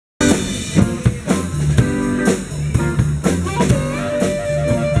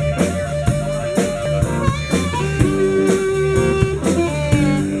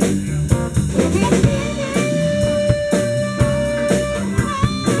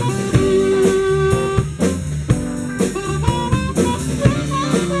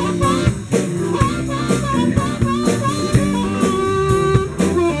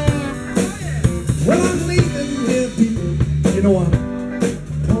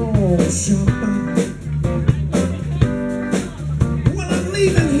pawn shopper. Well, I'm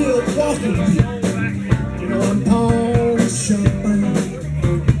leaving here walking. You know, I'm pawn shopper.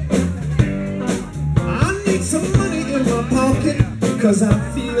 I need some money in my pocket, 'cause I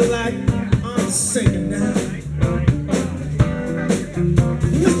feel like I'm singing now.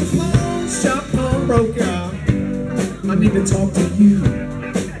 Mr. Pawn Shop Pawnbroker, I need to talk to you.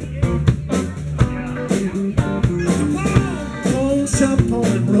 Shop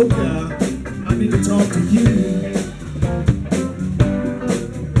pawnbroker, I need to talk to you.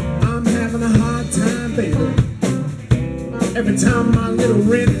 I'm having a hard time, baby. Every time my little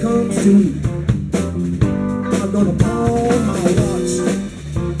rent comes due, I'm gonna pawn my watch,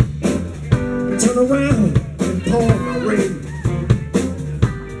 turn around and pawn my ring.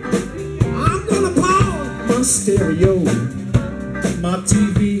 I'm gonna pawn my stereo, my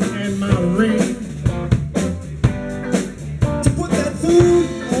TV and my ring. Food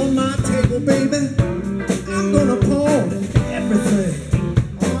on my table, baby. I'm gonna pawn everything.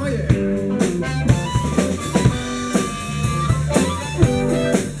 Oh yeah.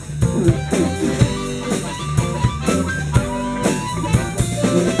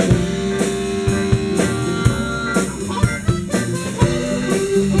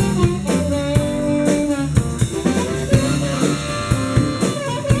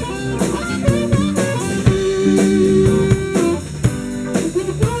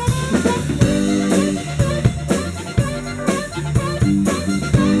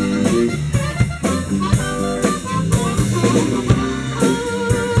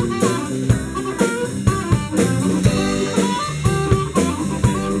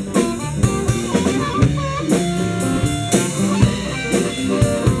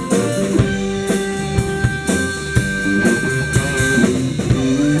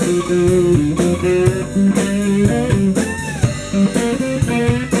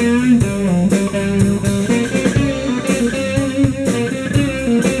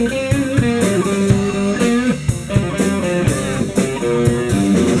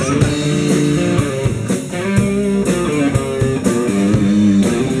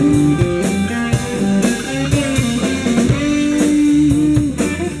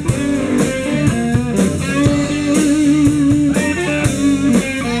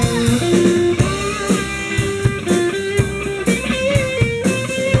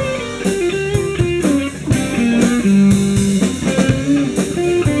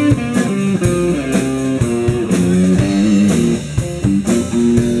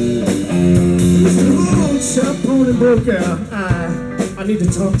 Broker, I need to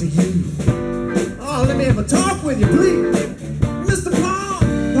talk to you. Oh, let me have a talk with you, please. Mr.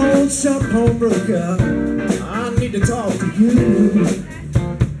 Pawn Shop Pawnbroker, I need to talk to you.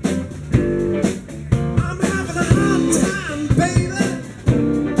 I'm having a hard time, baby,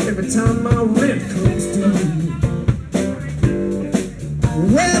 every time my rent comes due.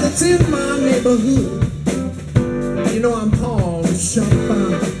 Well, it's in my neighborhood. You know I'm pawn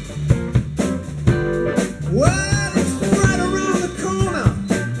shopper. Well,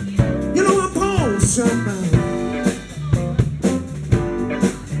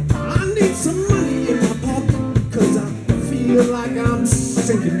 I need some money in my pocket, 'cause I feel like I'm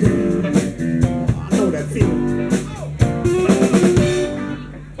sinking down. Oh, I know that feeling.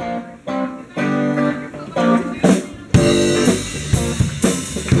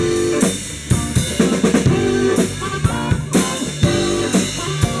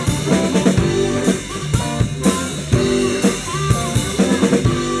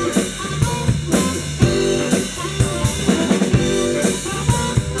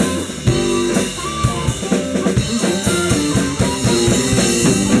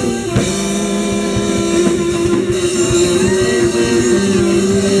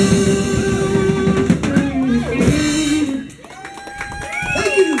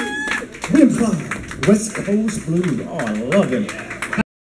 West Coast Blues. Oh, I love him.